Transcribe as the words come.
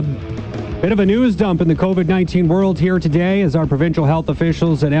Bit of a news dump in the COVID-19 world here today as our provincial health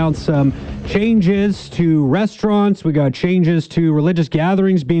officials announce some changes to restaurants. We got changes to religious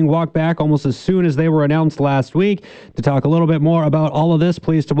gatherings being walked back almost as soon as they were announced last week. To talk a little bit more about all of this,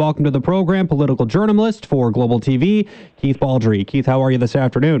 pleased to welcome to the program political journalist for Global TV, Keith Baldry. Keith, how are you this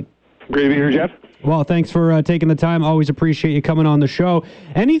afternoon? Great to be here, Jeff. Well, thanks for taking the time. Always appreciate you coming on the show.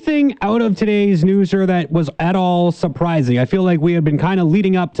 Anything out of today's news or that was at all surprising? I feel like we have been kind of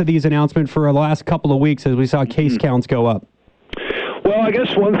leading up to these announcements for the last couple of weeks as we saw case counts go up. Well, I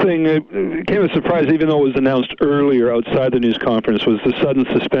guess one thing that came as a surprise, even though it was announced earlier outside the news conference, was the sudden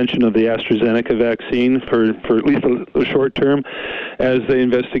suspension of the AstraZeneca vaccine for at least the short term as they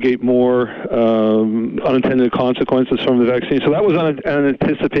investigate more unintended consequences from the vaccine. So that was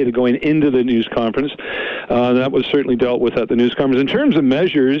unanticipated going into the news conference. That was certainly dealt with at the news conference. In terms of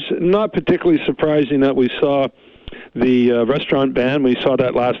measures, not particularly surprising that we saw the restaurant ban. We saw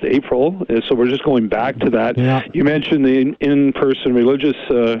that last April, so we're just going back to that. Yeah. You mentioned the in-person religious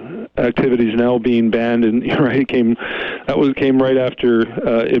activities now being banned, and you're right, came right after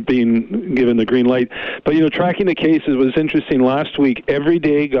it being given the green light. But tracking the cases was interesting. Last week, every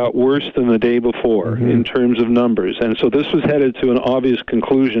day got worse than the day before in terms of numbers, and so this was headed to an obvious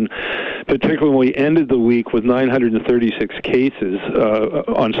conclusion, particularly when we ended the week with 936 cases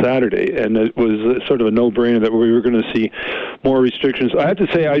on Saturday, and it was sort of a no-brainer that we were going to see more restrictions. I have to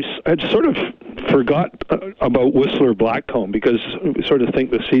say, I'd sort of forgot about Whistler Blackcomb because we sort of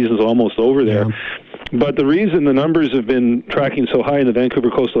think the season's almost over there. Yeah. But the reason the numbers have been tracking so high in the Vancouver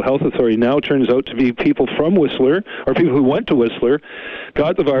Coastal Health Authority now turns out to be people from Whistler, or people who went to Whistler,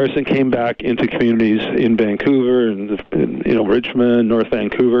 got the virus and came back into communities in Vancouver and Richmond, North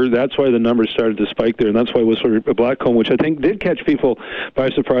Vancouver. That's why the numbers started to spike there, and that's why Whistler Blackcomb, which I think did catch people by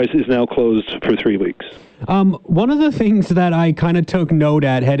surprise, is now closed for 3 weeks. One of the things that I kind of took note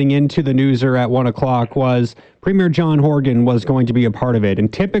at heading into the newser at 1 o'clock was Premier John Horgan was going to be a part of it.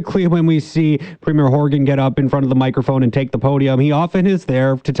 And typically when we see Premier Horgan get up in front of the microphone and take the podium, he often is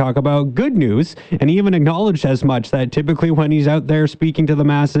there to talk about good news. And he even acknowledged as much that typically when he's out there speaking to the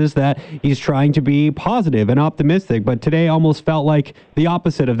masses that he's trying to be positive and optimistic. But today almost felt like the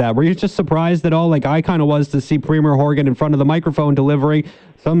opposite of that. Were you just surprised at all, like I kind of was, to see Premier Horgan in front of the microphone delivering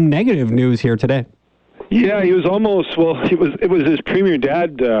some negative news here today? Yeah, he was almost, it was his Premier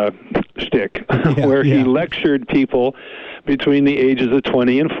Dad shtick, where he lectured people between the ages of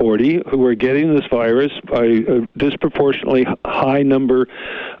 20 and 40 who were getting this virus by a disproportionately high number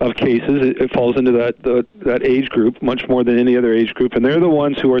of cases. It falls into that age group much more than any other age group, and they're the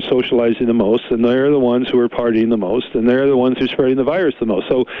ones who are socializing the most, and they're the ones who are partying the most, and they're the ones who are spreading the virus the most.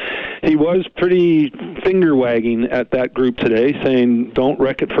 So he was pretty finger-wagging at that group today, saying, don't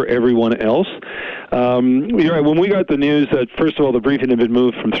wreck it for everyone else. You're right. When we got the news that, first of all, the briefing had been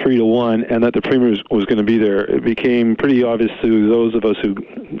moved from 3 to 1 and that the Premier was going to be there, it became pretty obvious to those of us who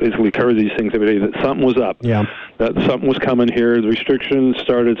basically cover these things every day that something was up, that something was coming here. The restrictions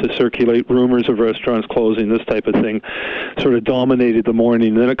started to circulate, rumors of restaurants closing, this type of thing sort of dominated the morning.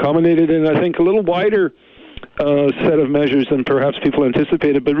 And then it culminated in, I think, a little wider set of measures than perhaps people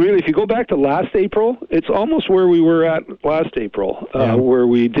anticipated. But really, if you go back to last April, it's almost where we were at last April, where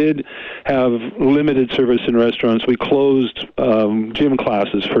we did have limited service in restaurants. We closed gym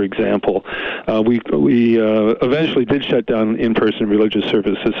classes, for example. We eventually did shut down in-person religious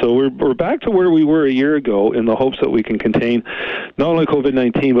services. So we're back to where we were a year ago in the hopes that we can contain not only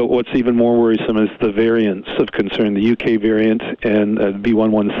COVID-19, but what's even more worrisome is the variants of concern, the UK variant and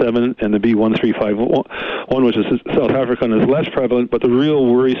B117 and the B1351, which is South African, is less prevalent, but the real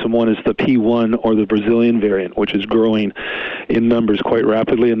worrisome one is the P1 or the Brazilian variant, which is growing in numbers quite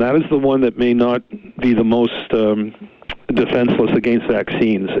rapidly, and that is the one that may not be the most defenseless against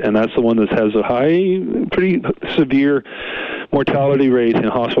vaccines, and that's the one that has a high, pretty severe mortality rate and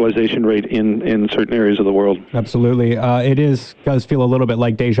hospitalization rate in certain areas of the world. Absolutely. It does feel a little bit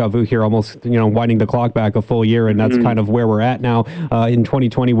like deja vu here, almost, winding the clock back a full year, and that's kind of where we're at now in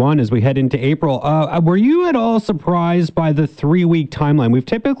 2021 as we head into April. Were you at all surprised by the 3-week timeline? We've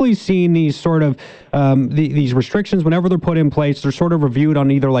typically seen these sort of these restrictions, whenever they're put in place, they're sort of reviewed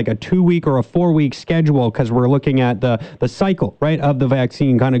on either like a 2-week or a 4-week schedule, because we're looking at the cycle, right, of the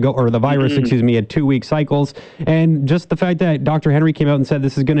vaccine or the virus, excuse me, at 2-week cycles. And just the fact that Dr. Henry came out and said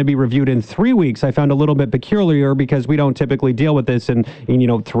this is going to be reviewed in 3 weeks, I found a little bit peculiar, because we don't typically deal with this in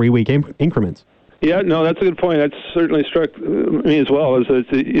 3-week increments. Yeah, no, that's a good point. That's certainly struck me as well.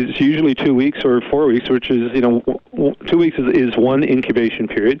 It's usually 2 weeks or 4 weeks, which is 2 weeks is one incubation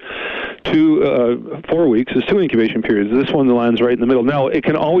period. 4 weeks is two incubation periods. This one lands right in the middle. Now it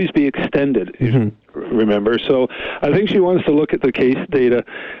can always be extended. Remember, so I think she wants to look at the case data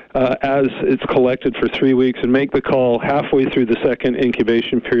as it's collected for 3 weeks and make the call halfway through the second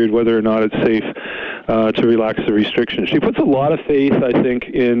incubation period whether or not it's safe to relax the restrictions. She puts a lot of faith, I think,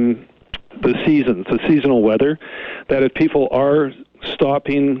 in the seasonal weather, that if people are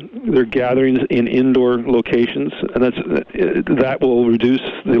stopping their gatherings in indoor locations, and that will reduce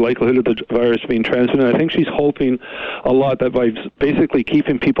the likelihood of the virus being transmitted. I think she's hoping a lot that by basically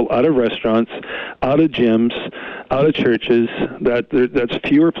keeping people out of restaurants, out of gyms, out of churches, that's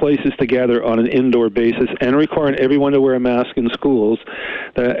fewer places to gather on an indoor basis, and requiring everyone to wear a mask in schools,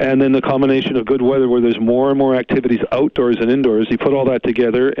 and then the combination of good weather where there's more and more activities outdoors and indoors. You put all that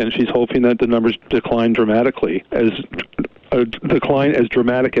together, and she's hoping that the numbers decline dramatically, a decline as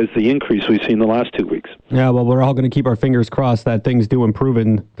dramatic as the increase we've seen the last 2 weeks. Yeah, well, we're all going to keep our fingers crossed that things do improve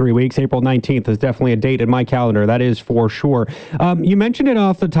in 3 weeks. April 19th is definitely a date in my calendar. That is for sure. You mentioned it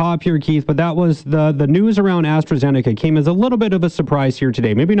off the top here, Keith, but that was the news around AstraZeneca came as a little bit of a surprise here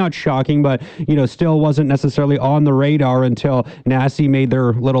today. Maybe not shocking, but, still wasn't necessarily on the radar until NACI made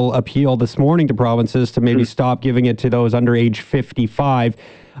their little appeal this morning to provinces to maybe stop giving it to those under age 55.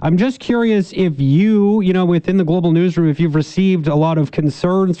 I'm just curious if you, within the Global Newsroom, if you've received a lot of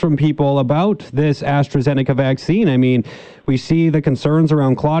concerns from people about this AstraZeneca vaccine. I mean, we see the concerns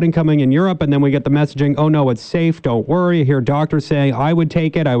around clotting coming in Europe, and then we get the messaging, oh, no, it's safe, don't worry. I hear doctors saying, I would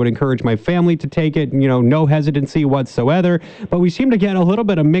take it. I would encourage my family to take it, no hesitancy whatsoever. But we seem to get a little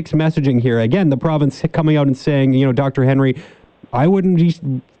bit of mixed messaging here. Again, the province coming out and saying, Dr. Henry,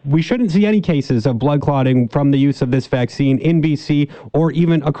 we shouldn't see any cases of blood clotting from the use of this vaccine in BC or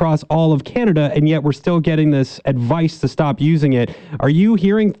even across all of Canada, and yet we're still getting this advice to stop using it. Are you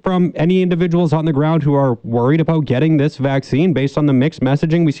hearing from any individuals on the ground who are worried about getting this vaccine based on the mixed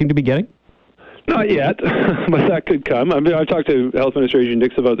messaging we seem to be getting? Not yet, but that could come. I mean, I've talked to Health Minister Adrian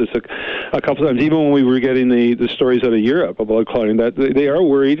Dix about this a couple of times, even when we were getting the stories out of Europe about blood clotting, that they are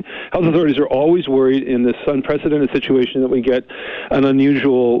worried. Health authorities are always worried in this unprecedented situation that we get an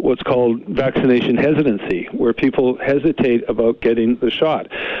unusual, what's called vaccination hesitancy, where people hesitate about getting the shot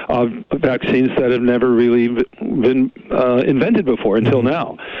of vaccines that have never really been invented before until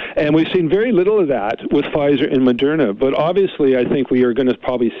now. And we've seen very little of that with Pfizer and Moderna, but obviously I think we are going to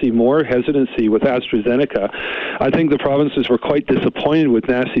probably see more hesitancy with AstraZeneca. I think the provinces were quite disappointed with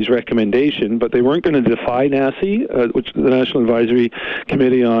NACI's recommendation, but they weren't going to defy NACI, which is the National Advisory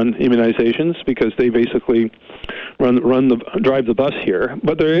Committee on Immunizations, because they basically drive the bus here.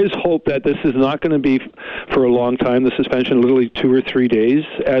 But there is hope that this is not going to be for a long time, the suspension, literally 2 or 3 days,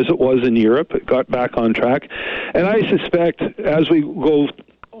 as it was in Europe. It got back on track. And I suspect as we go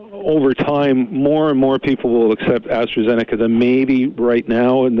over time, more and more people will accept AstraZeneca than maybe right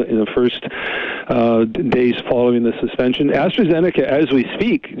now in the first days following the suspension. AstraZeneca, as we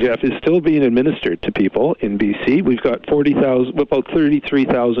speak, Jeff, is still being administered to people in BC. We've got about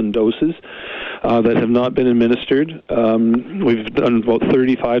 33,000 doses that have not been administered. We've done about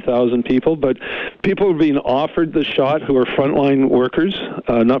 35,000 people, but people are being offered the shot who are frontline workers,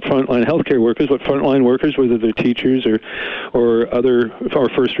 not frontline healthcare workers, but frontline workers, whether they're teachers or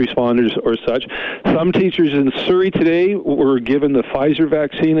first responders or such. Some teachers in Surrey today were given the Pfizer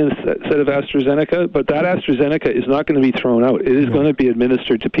vaccine instead of AstraZeneca, but that AstraZeneca is not going to be thrown out. It is going to be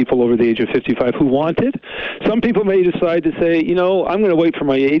administered to people over the age of 55 who want it. Some people may decide to say, I'm going to wait for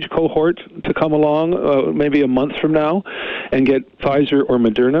my age cohort to come along, maybe a month from now, and get Pfizer or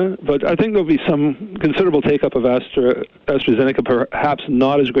Moderna. But I think there'll be some considerable take-up of AstraZeneca, perhaps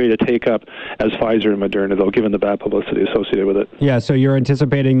not as great a take-up as Pfizer and Moderna, though, given the bad publicity associated with it. Yeah, so you're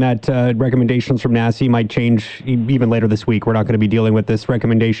anticipating that recommendations from NACI might change even later this week. We're not going to be dealing with this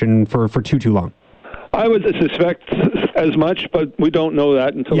recommendation for too long. I would suspect as much, but we don't know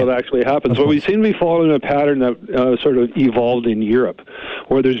that until it actually happens. But we seem to be following a pattern that sort of evolved in Europe,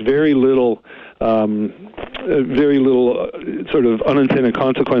 where there's very little sort of unintended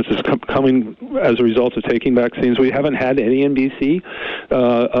consequences coming as a result of taking vaccines. We haven't had any in BC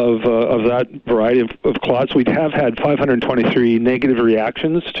of that variety of clots. We have had 523 negative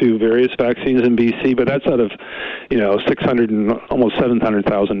reactions to various vaccines in BC, but that's out of 600 and almost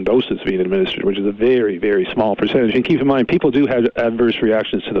 700,000 doses being administered, which is a very, very small percentage. And keep in mind, people do have adverse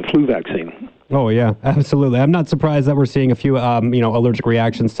reactions to the flu vaccine. Oh, yeah, absolutely. I'm not surprised that we're seeing a few, allergic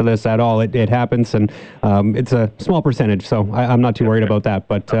reactions to this at all. It happens, and it's a small percentage, so I'm not too worried about that.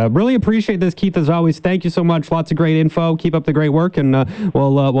 But really appreciate this, Keith, as always. Thank you so much. Lots of great info. Keep up the great work, and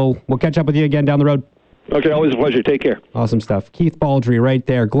we'll catch up with you again down the road. Okay, always a pleasure. Take care. Awesome stuff. Keith Baldry right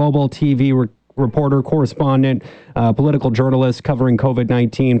there, Global TV reporter, correspondent, political journalist covering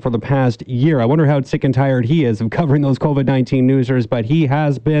COVID-19 for the past year. I wonder how sick and tired he is of covering those COVID-19 newsers, but he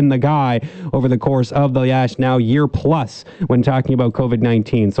has been the guy over the course of the last now year plus when talking about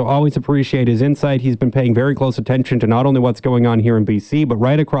COVID-19. So always appreciate his insight. He's been paying very close attention to not only what's going on here in BC, but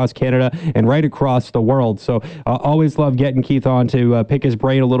right across Canada and right across the world. So always love getting Keith on to pick his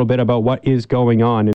brain a little bit about what is going on.